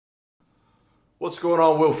What's going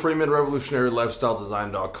on? Will Freeman,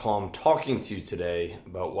 RevolutionaryLifestyleDesign.com, talking to you today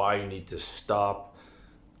about why you need to stop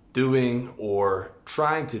doing or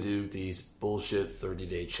trying to do these bullshit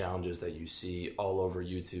 30-day challenges that you see all over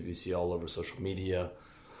YouTube, you see all over social media.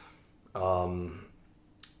 Not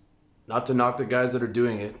to knock the guys that are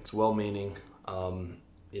doing it, it's well-meaning.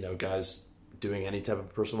 Guys doing any type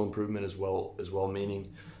of personal improvement is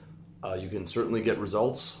well-meaning. You can certainly get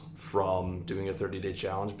results from doing a 30-day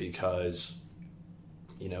challenge because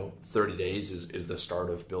 30 days is the start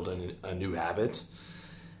of building a new habit.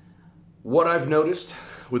 What I've noticed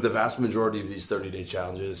with the vast majority of these 30-day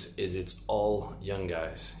challenges is it's all young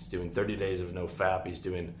guys. He's doing 30 days of no fap. He's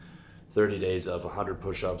doing 30 days of 100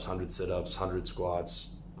 push-ups, 100 sit-ups, 100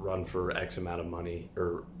 squats, run for X amount of money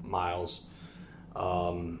or miles.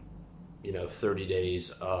 30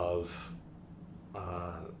 days of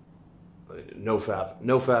no fap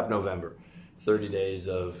November. 30 days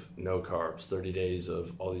of no carbs, 30 days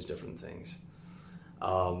of all these different things.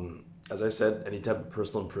 As I said, any type of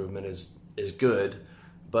personal improvement is good,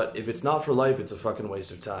 but if it's not for life, it's a fucking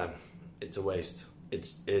waste of time. It's a waste.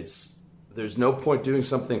 There's no point doing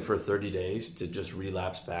something for 30 days to just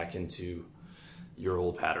relapse back into your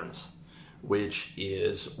old patterns, which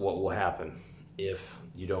is what will happen if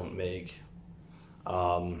you don't make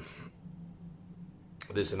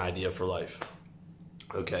this an idea for life.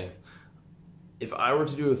 Okay? If I were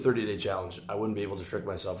to do a 30-day challenge, I wouldn't be able to trick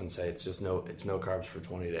myself and say it's no carbs for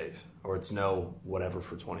 20 days or it's no whatever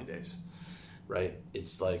for 20 days, right?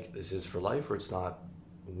 It's like this is for life or it's not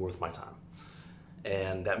worth my time.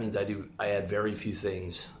 And that means I add very few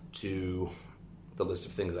things to the list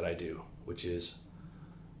of things that I do, which is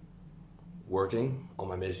working on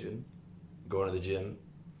my mission, going to the gym,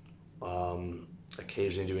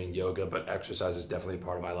 occasionally doing yoga, but exercise is definitely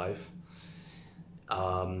part of my life.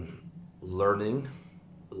 Learning,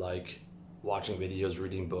 like watching videos,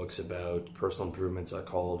 reading books about personal improvement,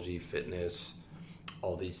 psychology, fitness,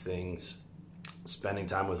 all these things, spending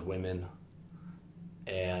time with women,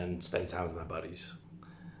 and spending time with my buddies.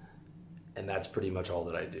 And that's pretty much all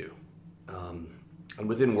that I do. And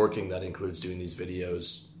within working, that includes doing these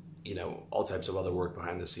videos, all types of other work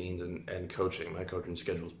behind the scenes and coaching. My coaching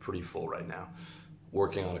schedule is pretty full right now,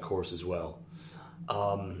 working on a course as well.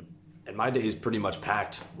 And my day is pretty much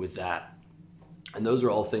packed with that. And those are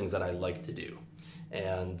all things that I like to do.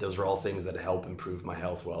 And those are all things that help improve my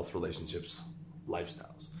health, wealth, relationships,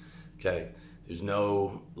 lifestyles. Okay. There's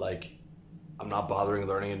no, I'm not bothering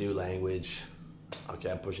learning a new language.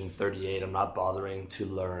 Okay. I'm pushing 38. I'm not bothering to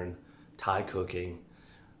learn Thai cooking.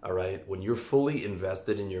 All right. When you're fully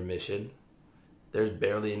invested in your mission, there's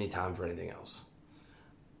barely any time for anything else.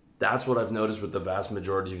 That's what I've noticed with the vast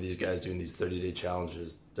majority of these guys doing these 30-day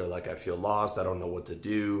challenges. They're like, I feel lost. I don't know what to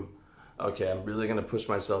do. Okay, I'm really going to push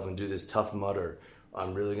myself and do this Tough Mudder.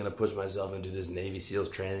 I'm really going to push myself and do this Navy SEALs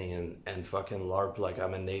training and fucking LARP like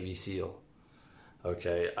I'm a Navy SEAL.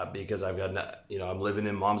 Okay, because I've got, I'm living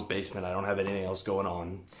in mom's basement. I don't have anything else going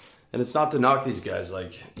on. And it's not to knock these guys.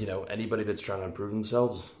 Anybody that's trying to improve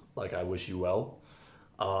themselves, I wish you well.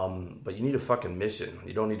 But you need a fucking mission.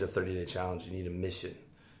 You don't need a 30-day challenge. You need a mission.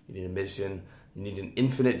 You need a mission. You need an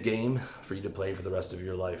infinite game for you to play for the rest of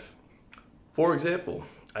your life. For example,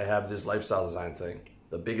 I have this lifestyle design thing.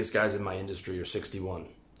 The biggest guys in my industry are 61.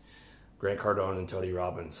 Grant Cardone and Tony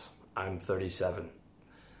Robbins. I'm 37.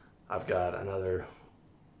 I've got another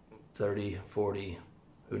 30, 40,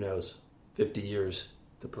 who knows, 50 years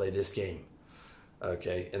to play this game.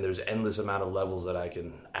 Okay, and there's endless amount of levels that I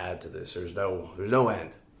can add to this. There's no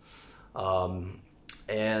end.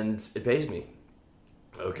 And it pays me.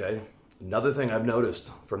 Okay. Another thing I've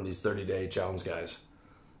noticed from these 30-day challenge guys,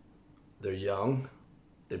 they're young.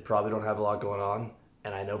 They probably don't have a lot going on.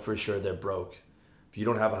 And I know for sure they're broke. If you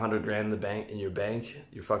don't have 100 grand in your bank,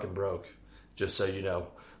 you're fucking broke. Just so you know,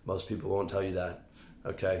 most people won't tell you that.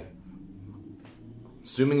 Okay.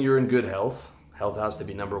 Assuming you're in good health has to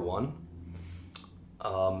be number one.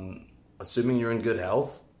 Assuming you're in good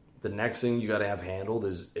health, the next thing you got to have handled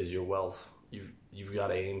is your wealth. You've got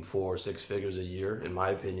to aim for 6 figures a year, in my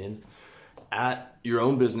opinion, at your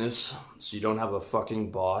own business, so you don't have a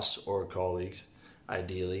fucking boss or colleagues,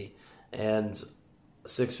 ideally, and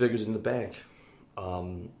 6 figures in the bank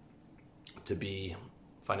to be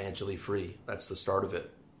financially free. That's the start of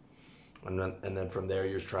it. And then from there,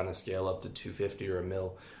 you're trying to scale up to 250 or $1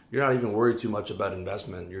 million. You're not even worried too much about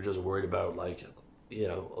investment. You're just worried about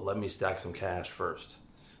let me stack some cash first.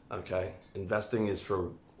 Okay? Investing is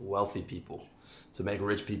for wealthy people, to make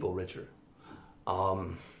rich people richer.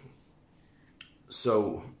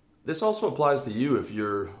 So this also applies to you if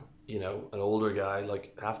you're, an older guy.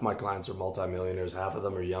 Like half my clients are multimillionaires, half of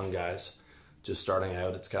them are young guys just starting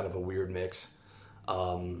out. It's kind of a weird mix.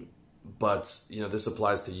 But, this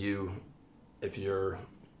applies to you if you're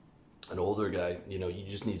an older guy. You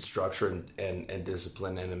just need structure and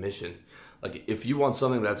discipline and a mission. Like, if you want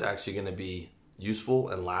something that's actually going to be useful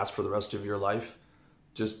and last for the rest of your life,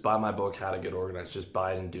 just buy my book, How to Get Organized. Just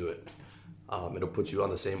buy it and do it. It'll put you on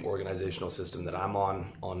the same organizational system that I'm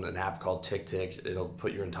on an app called TickTick. It'll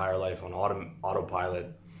put your entire life on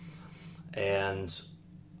autopilot. And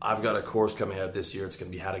I've got a course coming out this year. It's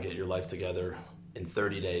going to be How to Get Your Life Together in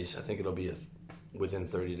 30 days. I think it'll be within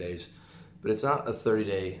 30 days. But it's not a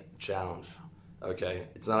 30-day challenge, okay?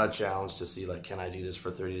 It's not a challenge to see, like, can I do this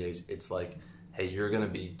for 30 days? It's like, hey, you're going to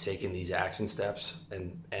be taking these action steps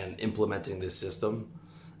and implementing this system,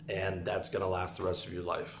 and that's going to last the rest of your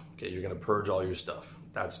life, okay? You're going to purge all your stuff.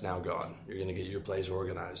 That's now gone. You're going to get your place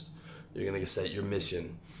organized. You're going to set your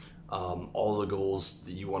mission, all the goals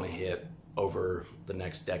that you want to hit over the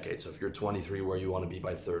next decade. So if you're 23, where you want to be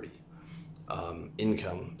by 30.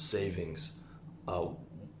 Income, savings,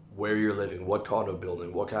 where you're living, what condo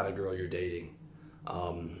building, what kind of girl you're dating,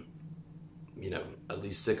 at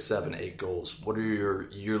least 6, 7, 8 goals. What are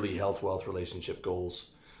your yearly health, wealth, relationship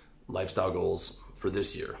goals, lifestyle goals for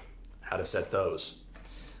this year? How to set those.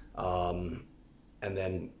 And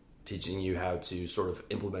then teaching you how to sort of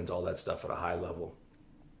implement all that stuff at a high level.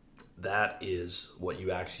 That is what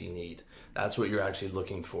you actually need. That's what you're actually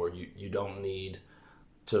looking for. You don't need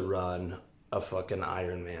to run a fucking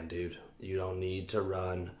Ironman, dude. You don't need to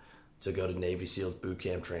go to Navy SEALs boot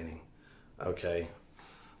camp training, okay?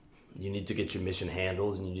 You need to get your mission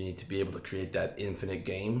handled, and you need to be able to create that infinite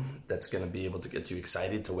game that's going to be able to get you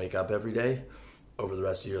excited to wake up every day over the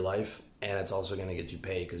rest of your life, and it's also going to get you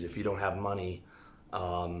paid, because if you don't have money,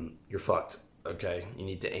 you're fucked, okay? You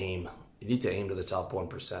need to aim to the top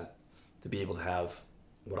 1% to be able to have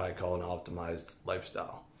what I call an optimized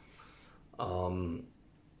lifestyle.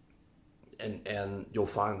 And you'll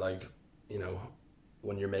find, like,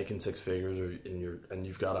 when you're making 6 figures and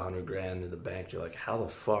you've got $100,000 in the bank, you're like, how the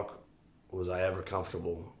fuck was I ever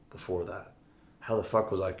comfortable before that? How the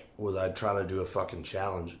fuck was I trying to do a fucking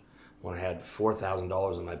challenge when I had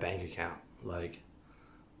 $4,000 in my bank account? Like,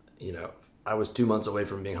 I was 2 months away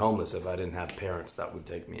from being homeless if I didn't have parents that would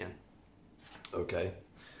take me in. Okay.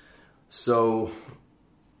 So,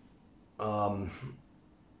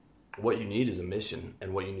 what you need is a mission,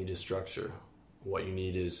 and what you need is structure. What you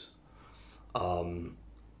need is,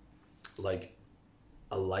 like,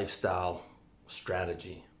 a lifestyle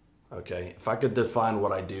strategy. Okay. If I could define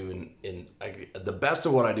what I do the best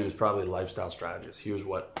of what I do is probably lifestyle strategies. Here's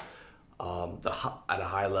what, at a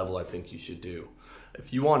high level, I think you should do.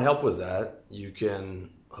 If you want help with that, you can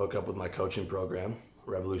hook up with my coaching program,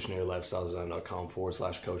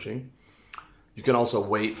 revolutionarylifestyledesign.com/coaching. You can also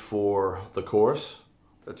wait for the course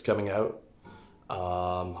that's coming out,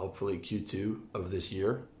 hopefully Q2 of this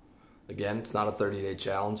year. Again, it's not a 30-day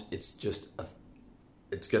challenge. It's just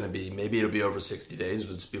it's going to be, maybe it'll be over 60 days.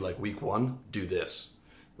 It'll just be like, week 1, do this,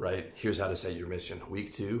 right? Here's how to set your mission.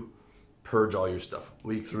 Week 2, purge all your stuff.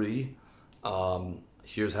 Week 3,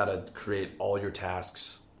 here's how to create all your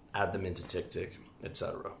tasks, add them into TickTick,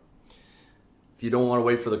 etc. If you don't want to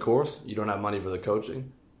wait for the course, you don't have money for the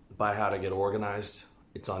coaching, buy How to Get Organized.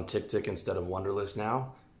 It's on TickTick instead of Wunderlist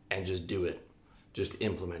now, and just do it. Just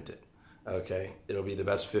implement it. Okay, it'll be the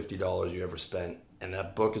best $50 you ever spent, and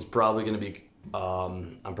that book is probably going to be.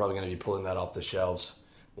 I'm probably going to be pulling that off the shelves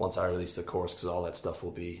once I release the course, because all that stuff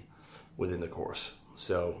will be within the course.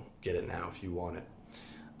 So get it now if you want it.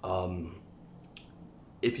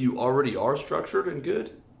 If you already are structured and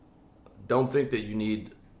good, don't think that you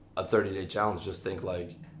need a 30-day challenge. Just think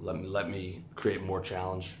like, let me create more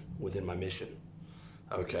challenge within my mission.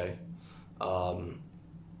 Okay,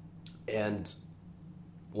 and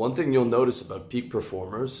one thing you'll notice about peak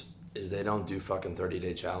performers is they don't do fucking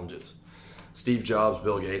 30-day challenges. Steve Jobs,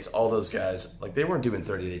 Bill Gates, all those guys, like, they weren't doing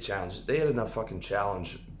 30-day challenges. They had enough fucking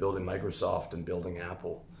challenge building Microsoft and building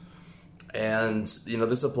Apple. And,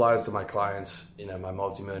 this applies to my clients, my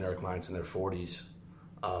multimillionaire clients in their 40s,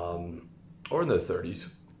 or in their 30s,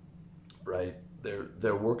 right?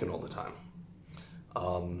 They're working all the time.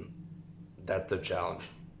 That's their challenge,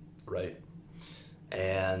 right?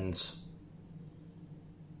 And,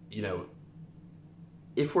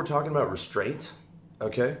 if we're talking about restraint,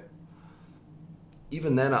 okay,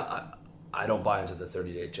 even then I don't buy into the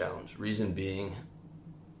 30-day challenge. Reason being,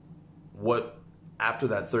 after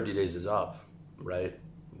that 30 days is up, right,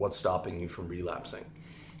 what's stopping you from relapsing?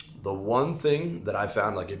 The one thing that I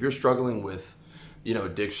found, like, if you're struggling with,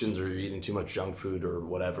 addictions, or you're eating too much junk food or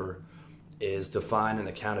whatever, is to find an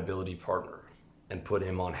accountability partner and put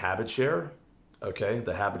him on habit share okay?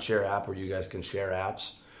 The Habit Share app where you guys can share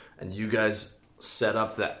apps and you guys set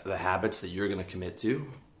up the habits that you're going to commit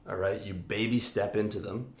to, all right? You baby step into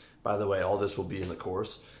them. By the way, all this will be in the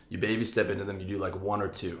course. You baby step into them, you do like 1 or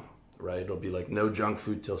 2, right? It'll be like no junk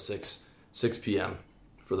food till 6 p.m.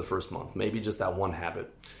 for the first month, maybe just that one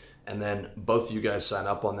habit. And then both of you guys sign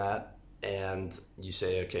up on that and you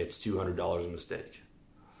say, okay, it's $200 a mistake,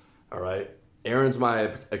 all right? Aaron's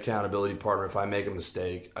my accountability partner. If I make a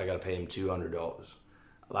mistake, I got to pay him $200.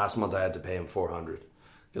 Last month I had to pay him $400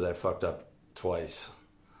 because I fucked up twice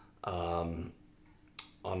on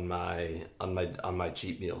my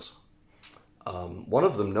cheat meals. One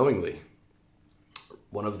of them knowingly.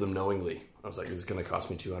 I was like, this is going to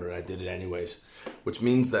cost me $200. I did it anyways, which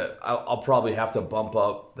means that I'll probably have to bump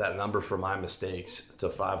up that number for my mistakes to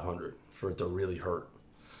 $500 for it to really hurt.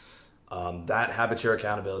 That Habit Share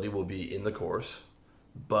accountability will be in the course,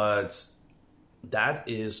 but that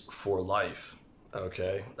is for life.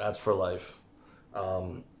 Okay, that's for life.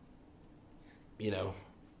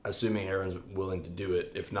 Assuming Aaron's willing to do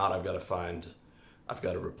it. If not, I've got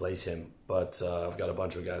to replace him. But I've got a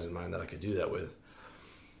bunch of guys in mind that I could do that with.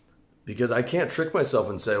 Because I can't trick myself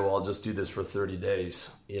and say, well, I'll just do this for 30 days,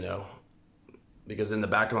 because in the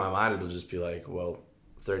back of my mind, it'll just be like, well,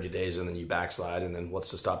 30 days and then you backslide. And then what's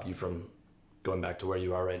to stop you from going back to where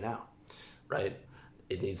you are right now, right?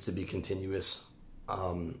 It needs to be continuous,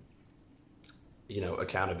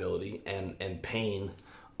 accountability and pain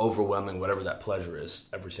overwhelming whatever that pleasure is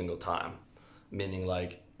every single time. Meaning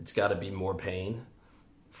like it's got to be more pain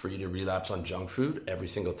for you to relapse on junk food every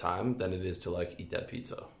single time than it is to like eat that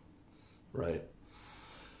pizza, right?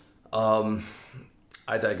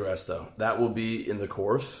 I digress though. That will be in the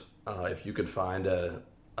course. If you could find an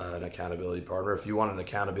accountability partner, if you want an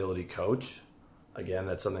accountability coach, again,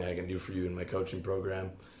 that's something I can do for you in my coaching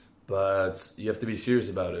program, but you have to be serious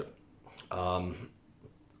about it.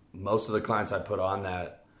 Most of the clients I put on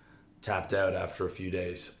that tapped out after a few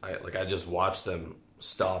days. I just watched them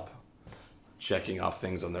stop checking off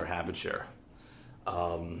things on their Habit Share.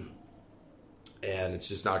 And it's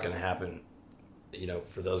just not going to happen,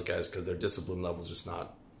 for those guys, because their discipline level is just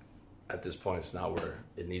not, at this point, it's not where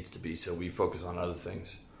it needs to be. So we focus on other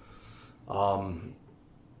things. But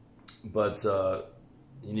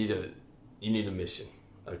you need a mission,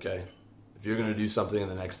 okay? If you're going to do something in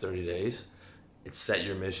the next 30 days, it's set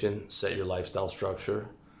your mission, set your lifestyle structure,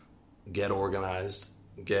 get organized,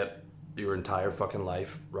 get your entire fucking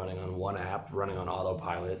life running on one app, running on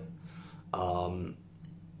autopilot,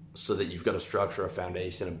 so that you've got a structure, a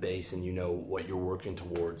foundation, a base, and you know what you're working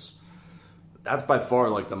towards. That's by far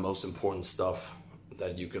like the most important stuff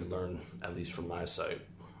that you could learn, at least from my side.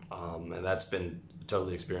 And that's been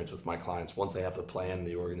totally experienced with my clients. Once they have the plan,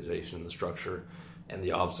 the organization, the structure, and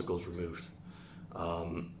the obstacles removed,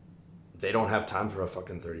 they don't have time for a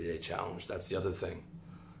fucking 30-day challenge. That's the other thing.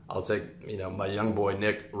 I'll take, my young boy,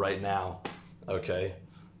 Nick, right now, okay,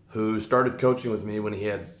 who started coaching with me when he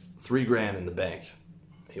had $3,000 in the bank.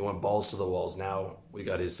 He went balls to the walls. Now we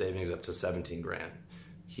got his savings up to 17 grand.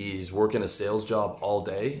 He's working a sales job all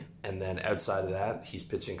day. And then outside of that, he's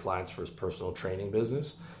pitching clients for his personal training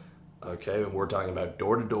business. Okay. And we're talking about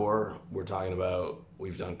door to door. We're talking about,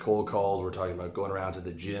 we've done cold calls. We're talking about going around to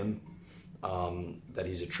the gym that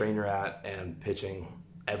he's a trainer at and pitching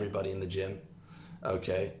everybody in the gym.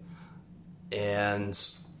 Okay. And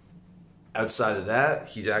outside of that,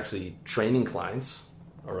 he's actually training clients.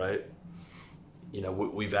 All right.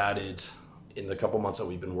 We've added, in the couple months that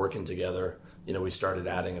we've been working together, we started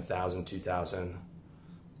adding 1,000, 2,000,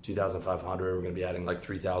 2,500. We're going to be adding like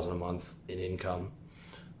 3,000 a month in income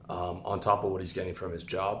on top of what he's getting from his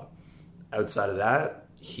job. Outside of that,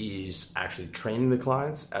 he's actually training the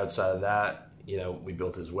clients. Outside of that, we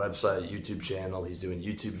built his website, YouTube channel. He's doing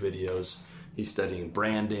YouTube videos. He's studying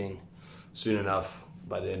branding. Soon enough,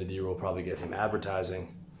 by the end of the year, we'll probably get him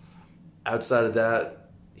advertising. Outside of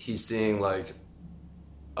that, he's seeing like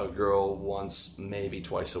a girl once, maybe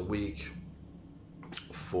twice a week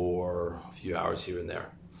for a few hours here and there.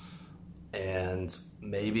 And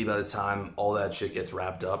maybe by the time all that shit gets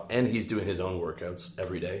wrapped up, and he's doing his own workouts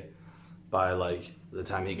every day, by like the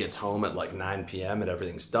time he gets home at like 9 p.m. and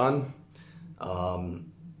everything's done,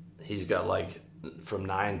 he's got like from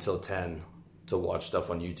 9 till 10 to watch stuff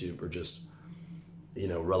on YouTube or just,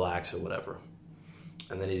 relax or whatever.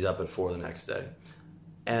 And then he's up at 4 the next day.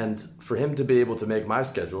 And for him to be able to make my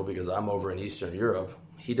schedule, because I'm over in Eastern Europe,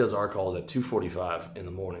 he does our calls at 2:45 in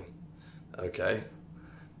the morning. Okay?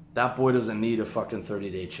 That boy doesn't need a fucking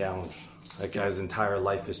 30-day challenge. That guy's entire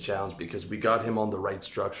life is challenged because we got him on the right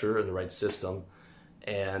structure and the right system.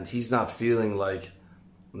 And he's not feeling like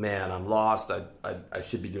man, I'm lost. I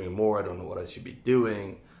should be doing more. I don't know what I should be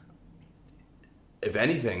doing. If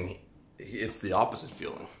anything, it's the opposite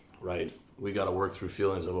feeling, right? We got to work through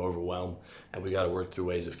feelings of overwhelm, and we got to work through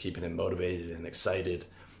ways of keeping it motivated and excited.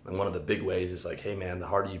 And one of the big ways is like, hey man, the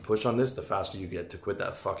harder you push on this, the faster you get to quit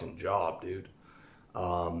that fucking job, dude. We're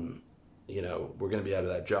going to be out of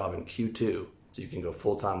that job in Q2, so you can go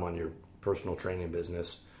full time on your personal training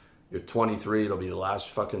business. You're 23, it'll be the last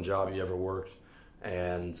fucking job you ever worked,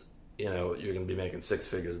 and you're going to be making six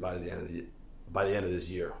figures by the end of this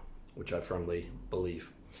year, which I firmly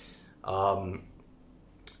believe.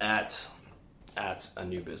 At a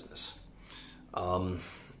new business,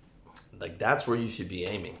 like that's where you should be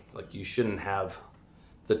aiming. Like you shouldn't have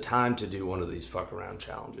the time to do one of these fuck around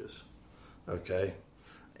challenges, okay?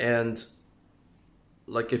 And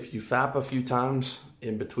like if you fap a few times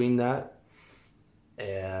in between that,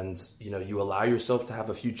 and you allow yourself to have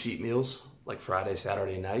a few cheat meals like Friday,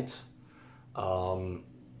 Saturday nights,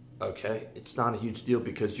 okay, it's not a huge deal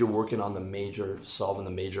because you're working on solving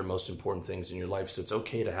the major, most important things in your life. So it's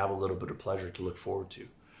okay to have a little bit of pleasure to look forward to,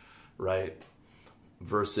 right?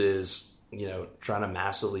 Versus, trying to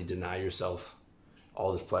massively deny yourself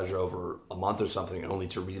all this pleasure over a month or something only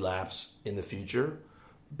to relapse in the future,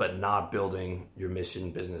 but not building your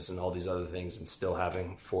mission, business, and all these other things and still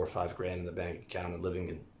having $4 or $5 grand in the bank account and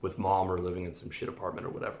living with mom or living in some shit apartment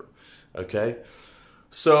or whatever, okay?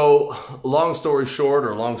 So, long story short,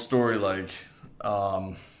 or long story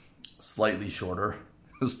slightly shorter,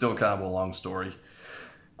 it's still kind of a long story.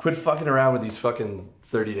 Quit fucking around with these fucking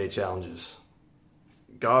 30-day challenges.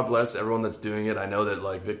 God bless everyone that's doing it. I know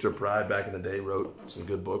that Victor Pride back in the day wrote some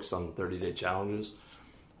good books on 30-day challenges.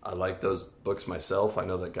 I like those books myself. I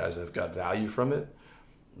know that guys have got value from it.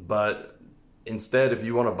 But instead, if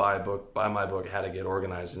you want to buy a book, buy my book, How to Get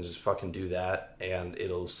Organized, and just fucking do that, and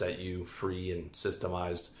it'll set you free and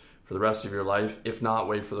systemized for the rest of your life. If not,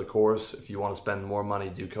 wait for the course. If you want to spend more money,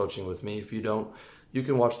 do coaching with me. If you don't, you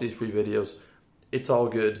can watch these free videos. It's all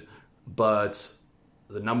good, but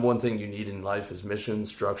the number one thing you need in life is mission,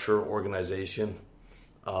 structure, organization,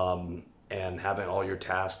 and having all your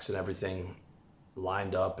tasks and everything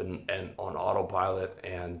lined up and on autopilot,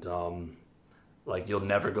 and you'll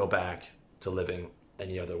never go back to living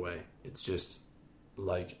any other way. It's just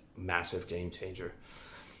massive game changer.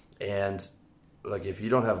 And if you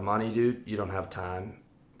don't have money, dude, you don't have time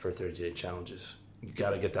for 30-day challenges. You got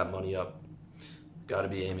to get that money up. Got to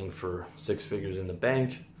be aiming for 6 figures in the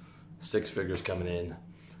bank, 6 figures coming in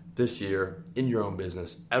this year in your own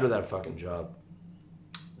business, out of that fucking job.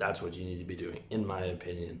 That's what you need to be doing, in my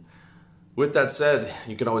opinion. With that said,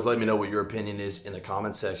 you can always let me know what your opinion is in the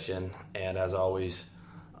comment section. And as always,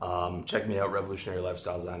 check me out,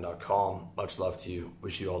 revolutionarylifestyledesign.com. Much love to you.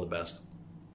 Wish you all the best.